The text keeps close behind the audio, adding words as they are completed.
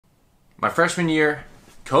My freshman year,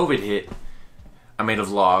 COVID hit. I made a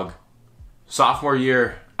vlog. Sophomore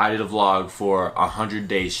year, I did a vlog for 100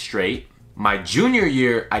 days straight. My junior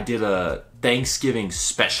year, I did a Thanksgiving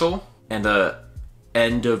special and a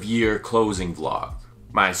end of year closing vlog.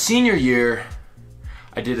 My senior year,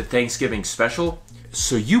 I did a Thanksgiving special.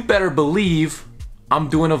 So you better believe I'm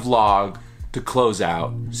doing a vlog to close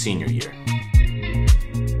out senior year.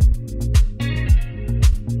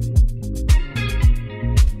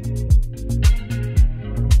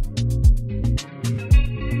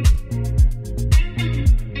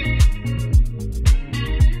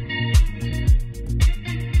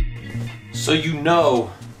 So you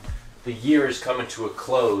know the year is coming to a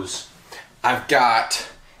close. I've got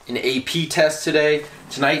an AP test today.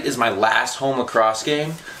 Tonight is my last home lacrosse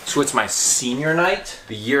game, so it's my senior night.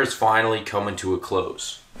 The year is finally coming to a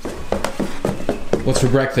close. What's for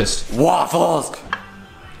breakfast? Waffles!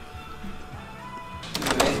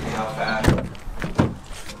 Amazing how fast.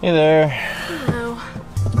 Hey there. Hello.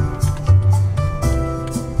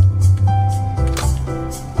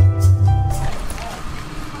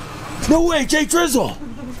 No way, Jay Drizzle!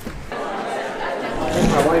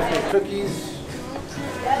 My wife made cookies.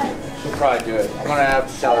 She'll probably do it. I'm gonna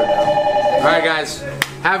have to tell her now. Alright guys,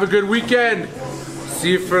 have a good weekend.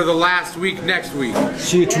 See you for the last week next week.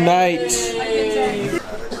 See you tonight.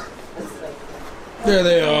 There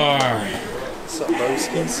they are. What's up,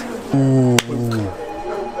 broskins?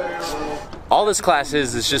 All this class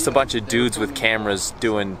is just a bunch of dudes with cameras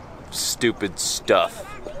doing stupid stuff.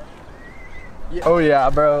 Oh yeah,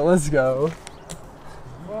 bro, let's go.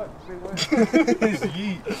 It's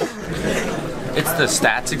the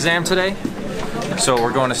stats exam today, so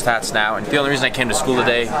we're going to stats now, and the only reason I came to school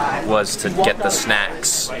today was to get the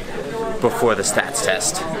snacks before the stats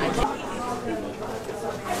test.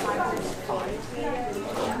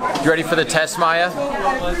 You ready for the test, Maya?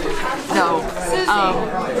 No,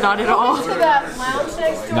 not at all.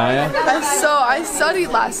 Maya? I studied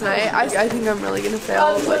last night. I think I'm really gonna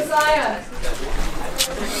fail. But...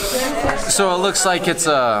 So it looks like it's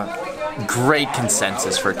a great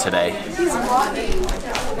consensus for today.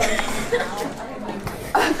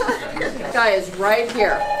 Guy is right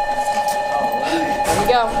here. There you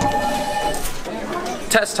go.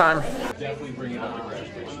 Test time. Definitely bring it up at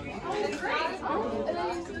graduation.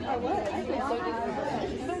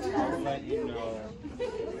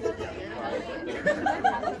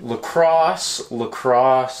 Lacrosse.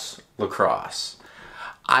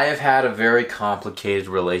 I have had a very complicated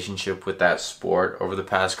relationship with that sport over the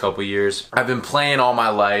past couple years. I've been playing all my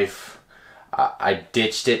life. I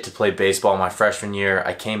ditched it to play baseball my freshman year.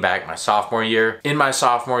 I came back my sophomore year. In my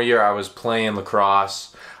sophomore year, I was playing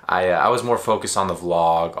lacrosse. I was more focused on the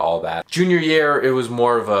vlog, all that. Junior year, it was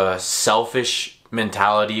more of a selfish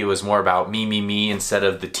mentality. It was more about me instead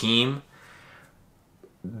of the team.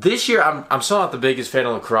 This year, I'm still not the biggest fan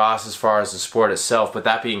of lacrosse as far as the sport itself, but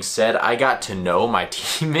that being said, I got to know my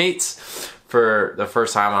teammates for the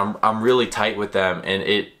first time. I'm really tight with them, and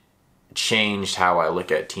it changed how I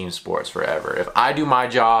look at team sports forever. If I do my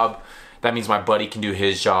job, that means my buddy can do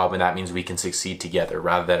his job, and that means we can succeed together,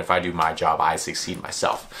 rather than if I do my job, I succeed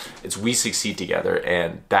myself. It's we succeed together,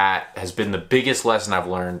 and that has been the biggest lesson I've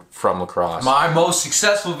learned from lacrosse. My most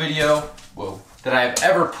successful video that I've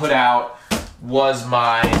ever put out was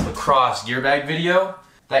my lacrosse gear bag video.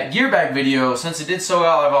 That gear bag video, since it did so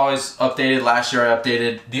well, I've always updated. Last year I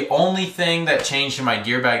updated. The only thing that changed in my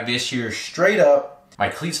gear bag this year, straight up, my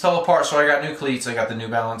cleats fell apart, so I got new cleats. I got the New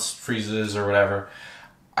Balance Freezes or whatever.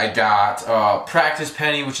 I got Practice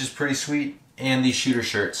Penny, which is pretty sweet, and these shooter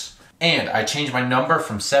shirts. And I changed my number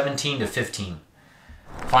from 17 to 15.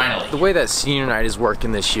 Finally. The way that senior night is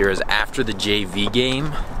working this year is after the JV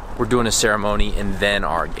game, we're doing a ceremony and then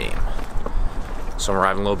our game. So I'm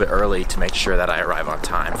arriving a little bit early to make sure that I arrive on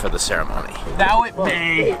time for the ceremony. Now it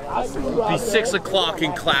may be 6 o'clock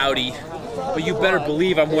and cloudy, but you better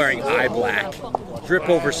believe I'm wearing eye black. Drip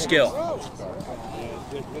over skill.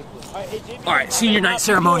 All right, senior night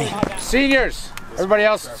ceremony. Seniors, everybody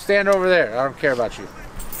else stand over there. I don't care about you.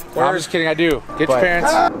 I'm just kidding, I do. Get your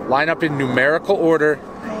parents, line up in numerical order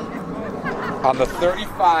on the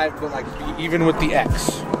 35, but like be even with the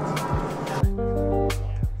X.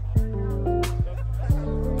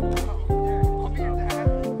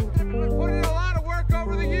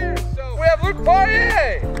 Party!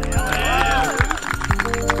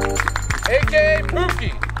 AKA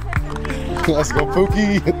Pookie. Let's go,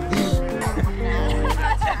 Pookie.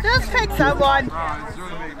 Just pick someone.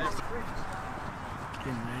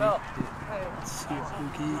 See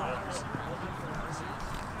Pookie.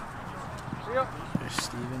 There's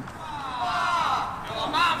Steven.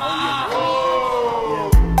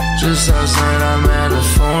 Just last night I met a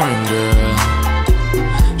foreign girl.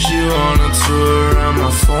 She wanna tour around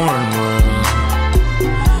my foreign world.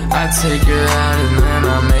 I take her out and then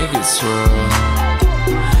I make it swirl.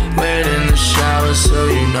 Wait in the shower so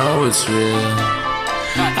you know it's real.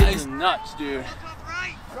 That is nuts, dude.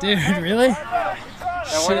 Dude, really? I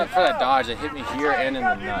went up for that dodge. It hit me here and in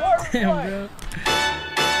the nuts. Damn, bro.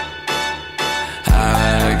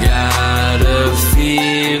 I got a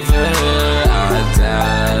fever. I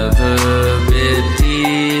dive a bit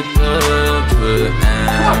deeper. Put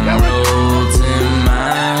emeralds in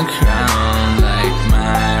my crown like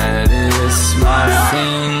Midas, my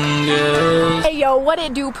fingers. Hey yo, what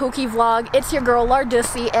it do, Pookie Vlog? It's your girl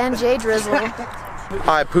Lardissy and Jay Drizzle.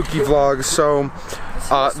 Alright, Pookie Vlog. So,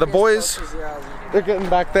 the boys, they're getting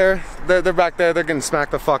back there. They're back there. They're getting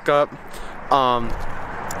smacked the fuck up.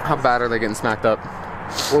 How bad are they getting smacked up?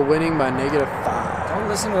 We're winning by -5. Don't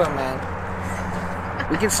listen to him, man.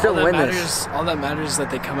 We can still win this. All that matters is that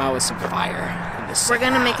they come out with some fire. We're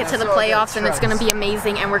gonna make it to the playoffs and it's gonna be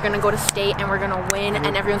amazing, and we're gonna go to state and we're gonna win,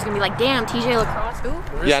 and everyone's gonna be like, damn, TJ Lacrosse, who?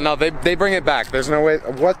 Yeah, no, they bring it back. There's no way.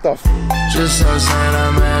 What the f? Just last night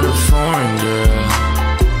I met a foreign girl.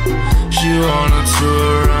 She wanna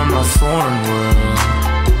tour around my foreign world.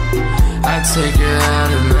 I take her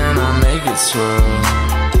out and then I make it swirl.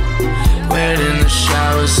 Wait in the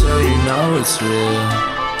shower so you know it's real.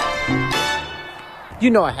 You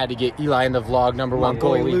know I had to get Eli in the vlog, number one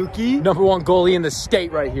goalie. Lukey. Number one goalie in the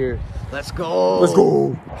state right here. Let's go. Let's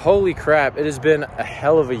go. Holy crap, it has been a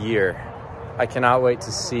hell of a year. I cannot wait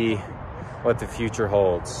to see what the future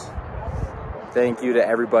holds. Thank you to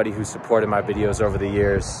everybody who supported my videos over the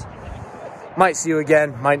years. Might see you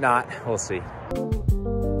again, might not, we'll see.